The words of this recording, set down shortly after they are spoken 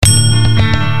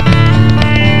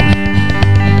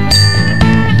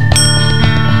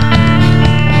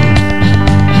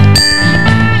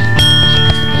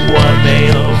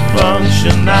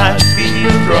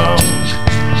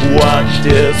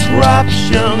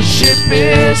corruption should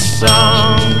be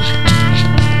sung,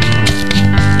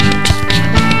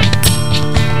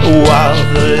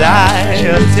 while the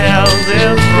liar tells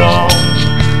is wrong.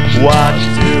 What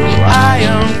do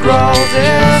iron grows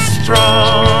is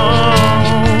strong.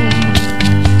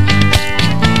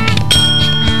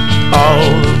 All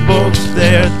the books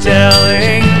they're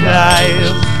telling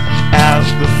lies, as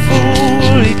the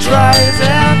fool he tries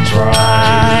and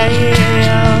tries.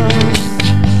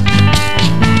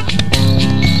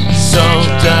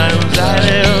 Sometimes I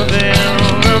live in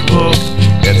a book.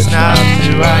 It's not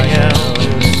who I am,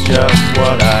 it's just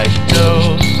what I do.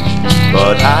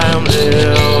 But I'm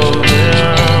living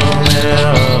it.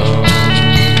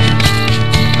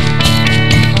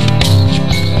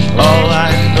 All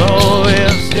I know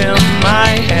is in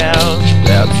my head.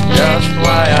 That's just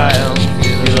why I am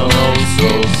feeling oh so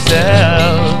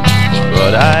sad.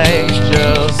 But I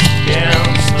just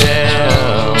can't stand.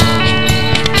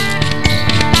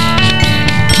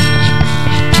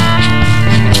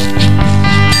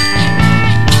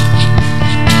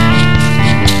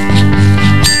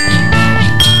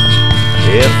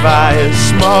 If I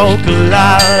smoke a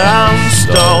lot, I'm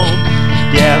stoned.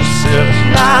 Yes, if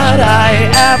not, I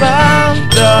haven't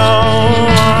done.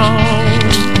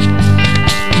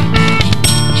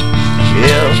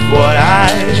 If what I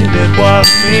did was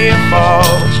me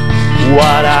fault,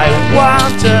 what I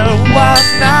wanted was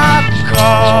not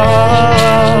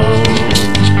called.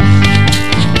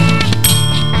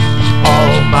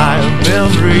 All my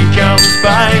misery comes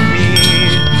by me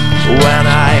when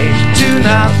I do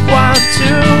not want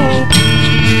to be.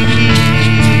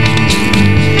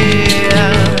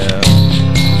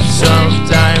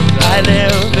 Sometimes I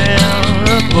live in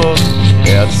a book.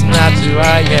 It's not who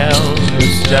I am,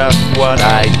 it's just what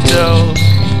I do.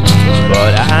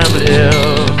 But I'm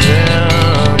living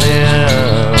it.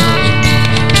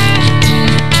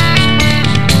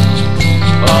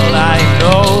 All I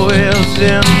know is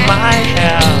in my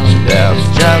head. That's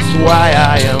just why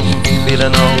I am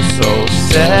feeling oh so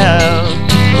sad.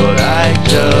 But I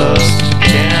just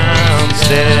can't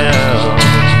stand.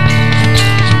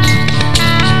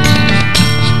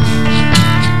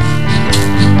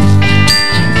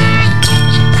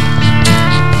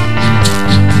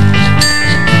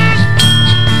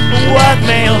 What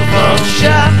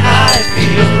malfunction I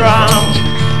feel wrong?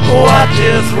 What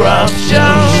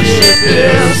disruption should be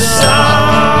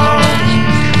sung?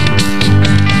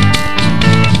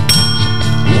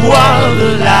 While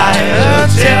the liar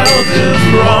tells is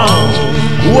wrong,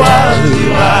 what do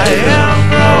I am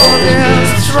known is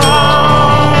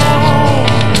strong?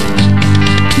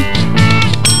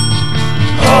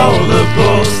 All the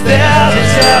books they're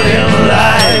telling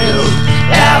lies,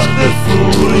 as the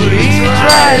fool he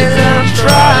tries and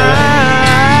tries.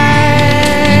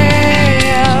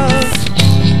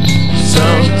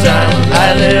 Sometimes I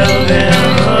live in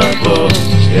a book.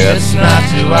 It's not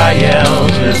who I am,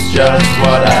 it's just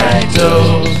what I do.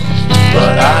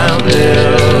 But I'm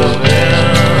living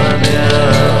it.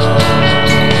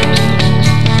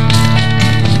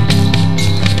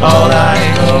 All I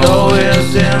know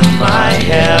is in my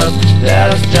head.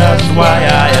 That's just why